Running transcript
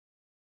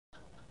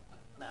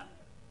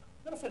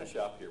going to finish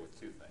up here with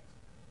two things.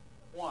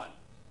 One.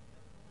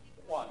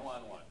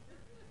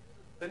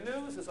 The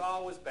news is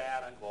always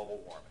bad on global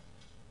warming.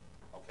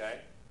 Okay?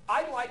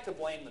 I'd like to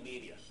blame the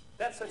media.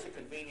 That's such a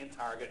convenient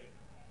target.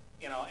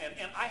 You know,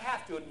 and I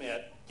have to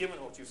admit,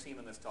 given what you've seen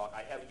in this talk,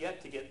 I have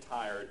yet to get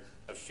tired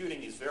of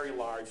shooting these very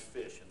large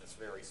fish in this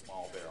very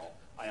small barrel.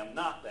 I am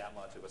not that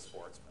much of a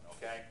sportsman,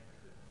 okay?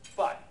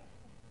 But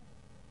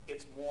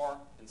it's more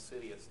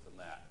insidious than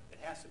that. It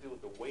has to do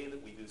with the way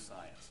that we do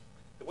science.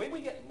 The way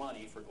we get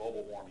money for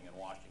global warming in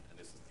Washington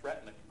is to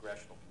threaten the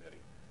Congressional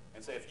Committee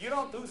and say, if you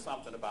don't do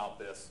something about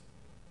this,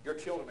 your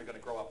children are going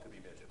to grow up to be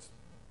midgets.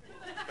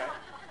 Okay?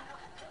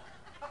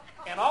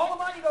 And all the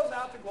money goes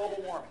out to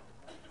global warming.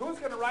 Who's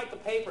going to write the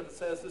paper that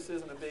says this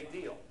isn't a big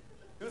deal?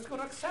 Who's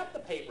going to accept the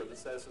paper that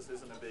says this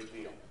isn't a big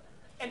deal?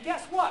 And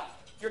guess what?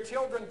 Your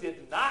children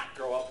did not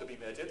grow up to be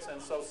midgets,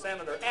 and so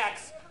Senator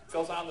X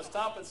goes on the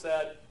stump and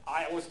said,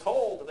 I was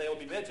told that they would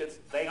be midgets.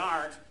 They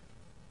aren't.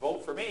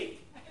 Vote for me.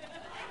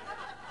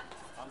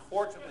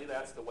 Unfortunately,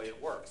 that's the way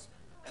it works.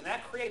 And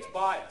that creates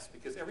bias,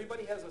 because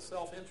everybody has a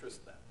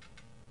self-interest then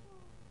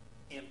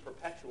in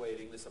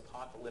perpetuating this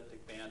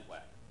apocalyptic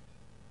bandwagon.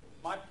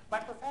 My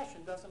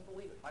profession doesn't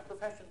believe it. My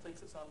profession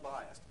thinks it's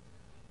unbiased.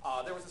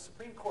 There was a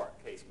Supreme Court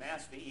case,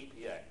 Mass v.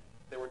 EPA.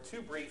 There were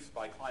two briefs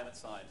by climate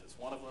scientists.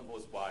 One of them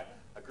was by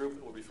a group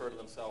that would refer to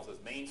themselves as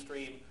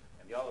mainstream,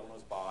 and the other one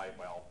was by,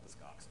 well, the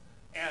skunks.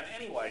 And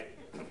anyway,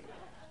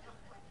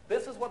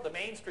 this is what the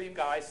mainstream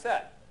guys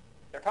said.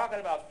 They're talking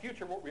about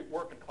future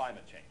work and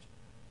climate change.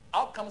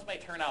 Outcomes may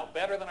turn out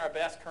better than our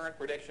best current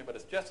prediction, but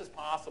it's just as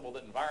possible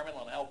that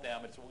environmental and health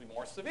damage will be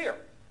more severe.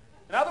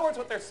 In other words,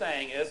 what they're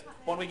saying is,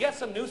 when we get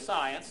some new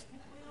science,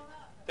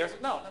 they're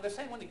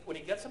saying when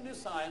you get some new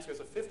science, there's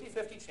a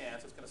 50-50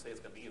 chance it's going to say it's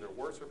going to be either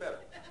worse or better.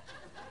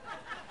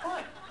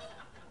 Fine.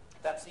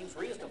 That seems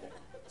reasonable.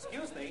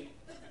 Excuse me,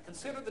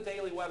 consider the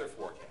daily weather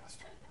forecast.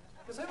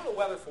 Consider the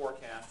weather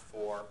forecast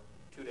for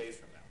 2 days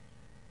from now.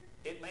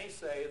 It may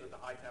say that the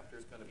high temperature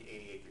is going to be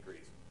 88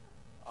 degrees.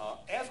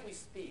 As we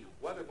speak,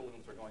 weather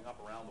balloons are going up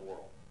around the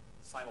world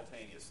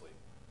simultaneously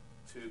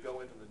to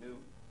go into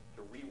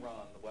to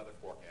rerun the weather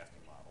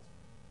forecasting models.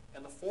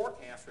 And the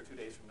forecast for 2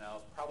 days from now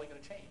is probably going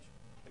to change.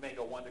 It may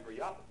go 1 degree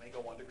up, it may go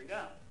 1 degree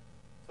down.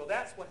 So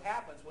that's what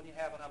happens when you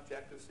have an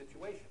objective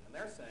situation. And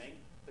they're saying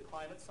the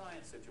climate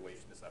science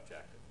situation is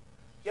objective.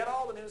 Yet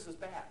all the news is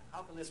bad.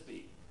 How can this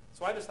be?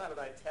 So I decided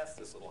I'd test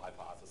this little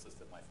hypothesis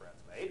that my friends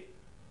made,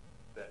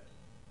 that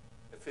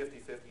a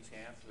 50-50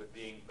 chance of it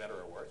being better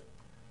or worse.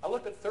 I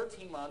looked at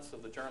 13 months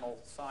of the journal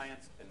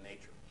Science and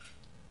Nature.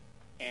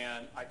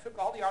 And I took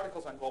all the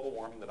articles on global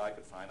warming that I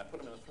could find. I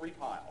put them into 3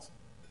 piles.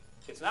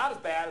 It's not as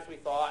bad as we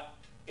thought,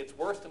 it's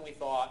worse than we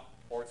thought,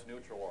 or it's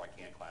neutral, or I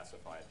can't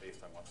classify it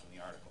based on what's in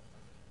the article.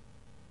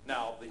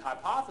 Now, the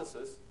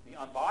hypothesis, the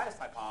unbiased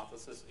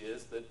hypothesis,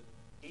 is that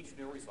each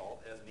new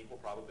result has an equal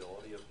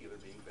probability of either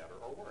being better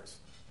or worse.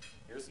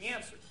 Here's the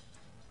answer.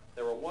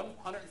 There were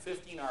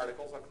 115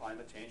 articles on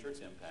climate change or its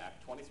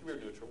impact. 23 are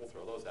neutral. We'll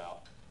throw those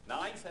out.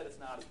 9 said it's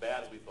not as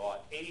bad as we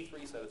thought.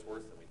 83 said it's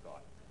worse than we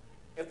thought.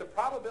 If the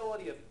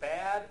probability of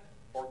bad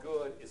or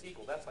good is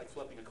equal, that's like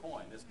flipping a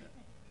coin, isn't it?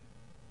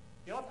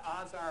 You know what the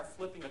odds are of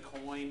flipping a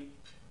coin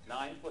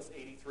 9 plus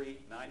 83,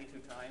 92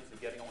 times, and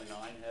getting only 9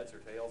 heads or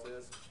tails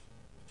is?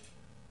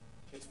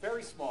 It's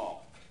very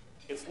small.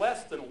 It's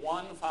less than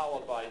 1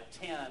 followed by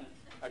 10,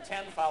 or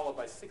 10 followed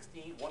by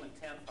 16, 1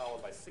 and 10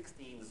 followed by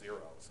 16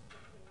 zeros.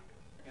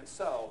 And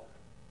so,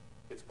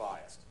 it's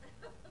biased.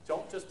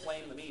 Don't just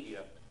blame the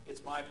media.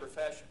 It's my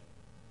profession,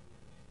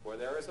 where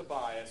there is a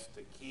bias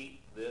to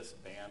keep this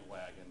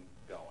bandwagon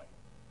going.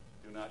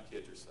 Do not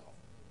kid yourself.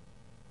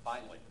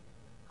 Finally,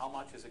 how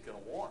much is it going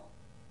to warm?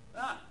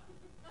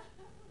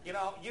 You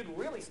know, you'd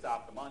really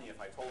stop the money if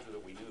I told you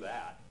that we knew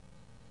that,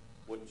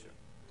 wouldn't you?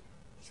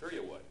 Sure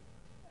you would.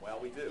 Well,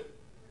 we do.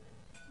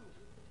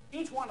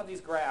 Each one of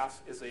these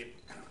graphs is a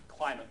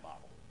climate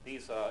model.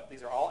 These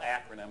are all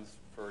acronyms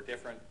for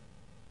different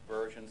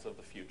versions of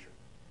the future.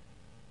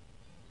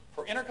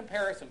 For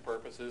intercomparison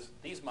purposes,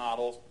 these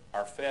models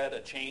are fed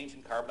a change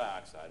in carbon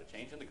dioxide, a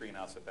change in the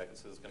greenhouse effect that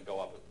says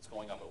it's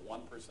going up at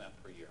 1%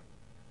 per year.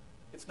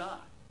 It's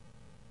not.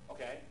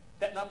 Okay?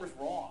 That number's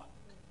wrong.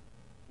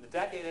 In the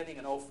decade ending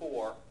in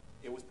 2004,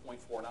 it was 0.49%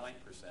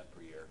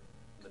 per year.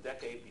 In the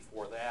decade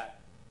before that,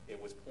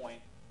 it was 0.39%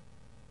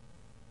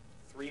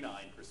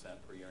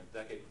 per year. In the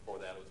decade before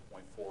that, it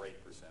was 0.48%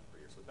 per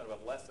year. So it's been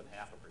about less than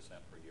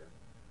 0.5% per year.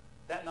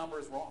 That number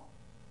is wrong.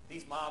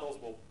 These models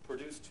will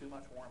produce too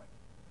much warming.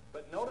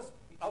 But notice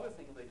the other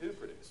thing that they do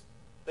produce.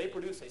 They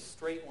produce a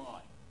straight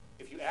line.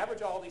 If you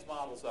average all these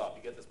models up,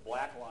 you get this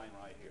black line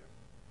right here.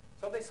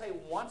 So they say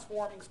once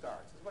warming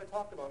starts, this is what I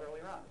talked about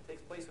earlier on, it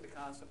takes place at a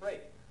constant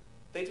rate.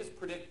 They just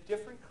predict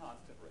different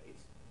constant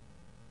rates,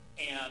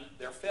 and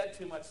they're fed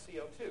too much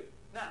CO2.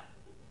 Now,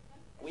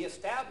 we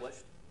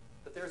established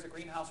that there's a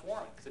greenhouse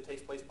warming because it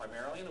takes place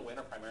primarily in the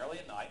winter, primarily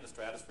at night, and the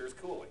stratosphere is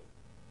cooling.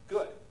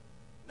 Good.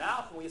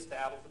 Now can we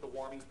establish that the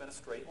warming's been a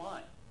straight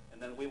line?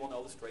 And then we will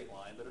know the straight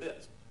line that it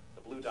is.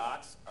 The blue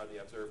dots are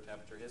the observed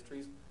temperature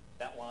histories.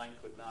 That line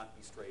could not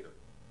be straighter.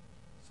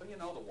 So you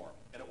know the warming.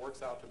 And it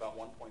works out to about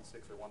 1.6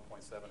 or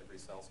 1.7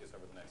 degrees Celsius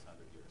over the next 100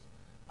 years.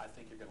 I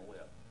think you're going to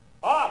live.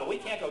 Ah, but we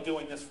can't go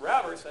doing this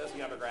forever, says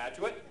the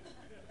undergraduate.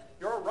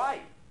 You're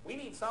right. We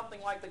need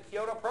something like the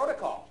Kyoto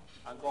Protocol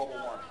on global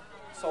warming.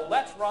 So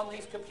let's run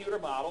these computer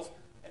models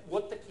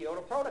with the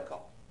Kyoto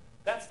Protocol.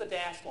 That's the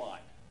dashed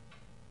line.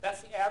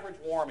 That's the average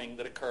warming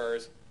that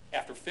occurs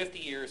after 50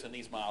 years in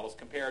these models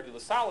compared to the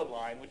solid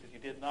line, which is you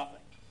did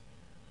nothing.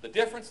 The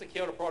difference the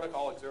Kyoto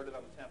Protocol exerted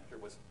on the temperature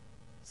was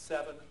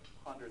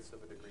 7/100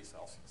 of a degree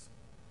Celsius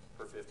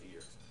per 50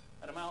 years.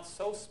 An amount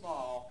so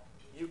small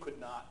you could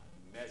not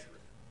measure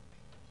it.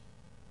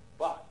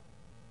 But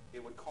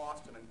it would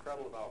cost an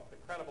incredible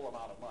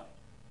amount of money.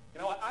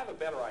 You know what? I have a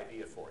better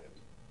idea for you.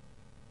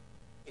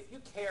 If you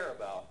care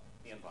about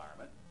the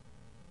environment,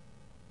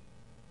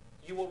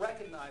 you will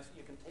recognize that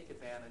you can take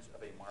advantage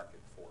of a market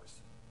force.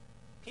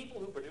 People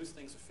who produce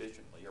things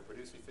efficiently or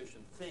produce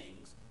efficient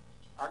things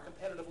are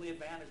competitively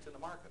advantaged in the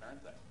market,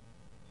 aren't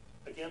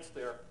they? Against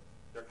their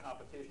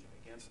competition,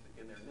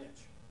 in their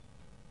niche.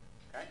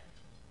 Okay?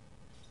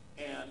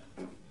 And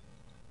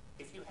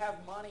if you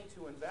have money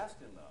to invest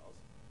in those,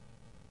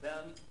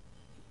 then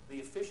the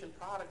efficient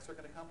products are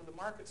going to come to the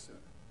market sooner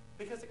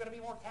because they're going to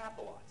be more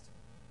capitalized.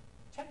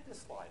 Check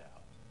this slide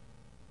out.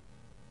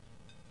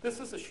 This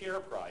is the share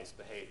price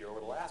behavior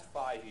over the last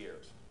 5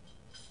 years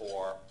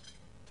for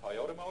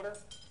Toyota Motor,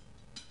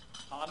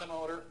 Honda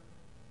Motor,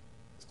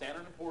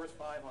 Standard & Poor's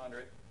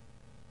 500,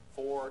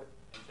 Ford,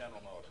 and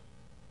General Motors.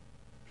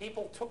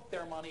 People took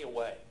their money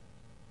away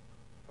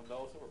from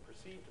those that were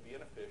perceived to be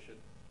inefficient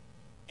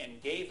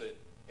and gave it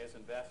as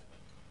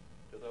investment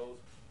to those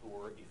who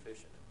were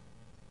efficient.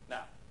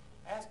 Now,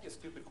 ask you a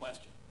stupid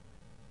question.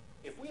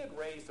 If we had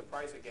raised the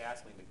price of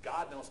gasoline to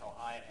God knows how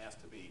high it has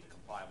to be to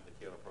comply with the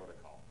Kyoto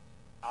Protocol,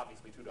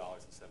 obviously $2.75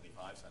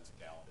 a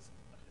gallon isn't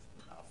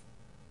enough.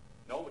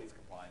 Nobody's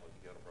complying with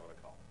the Kyoto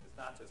Protocol. It's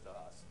not just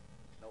us.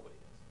 Nobody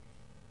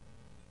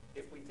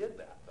is. If we did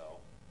that,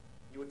 though,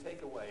 you would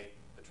take away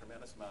a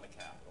tremendous amount of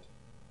capital.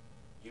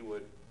 You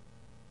would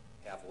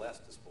have less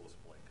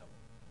disposable income.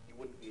 You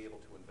wouldn't be able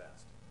to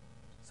invest.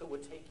 So it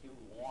would take you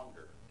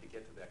longer to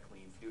get to that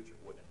clean future,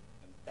 wouldn't it?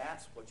 And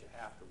that's what you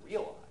have to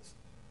realize.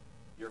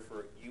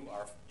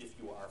 If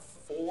you are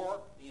for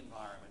the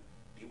environment,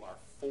 you are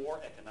for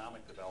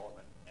economic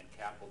development and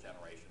capital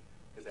generation,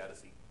 because that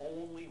is the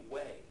only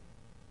way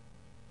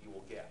you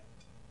will get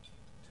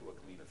to a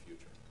cleaner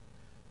future.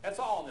 That's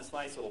all in this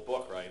nice little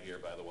book right here,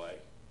 by the way,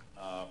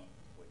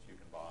 which you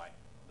can buy.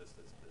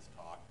 This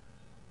talk.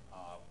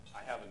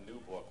 I have a new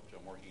book which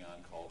I'm working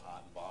on called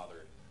Hot and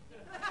Bothered.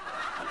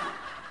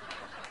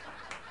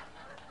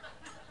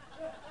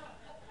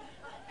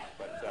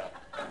 But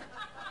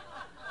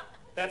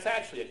that's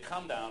actually a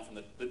come down from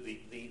the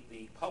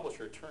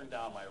publisher turned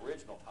down my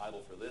original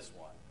title for this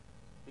one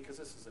because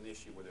this is an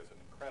issue where there's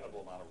an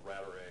incredible amount of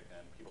rhetoric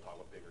and people talk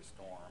about bigger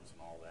storms and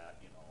all that,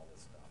 all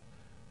this stuff.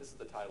 This is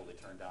the title they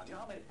turned down. You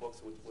know how many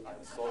books would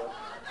have sold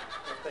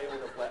if they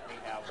would have let me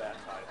have that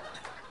title?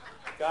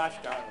 Gosh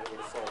darn, it would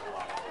have sold a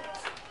lot of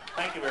books.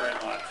 Thank you very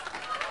much.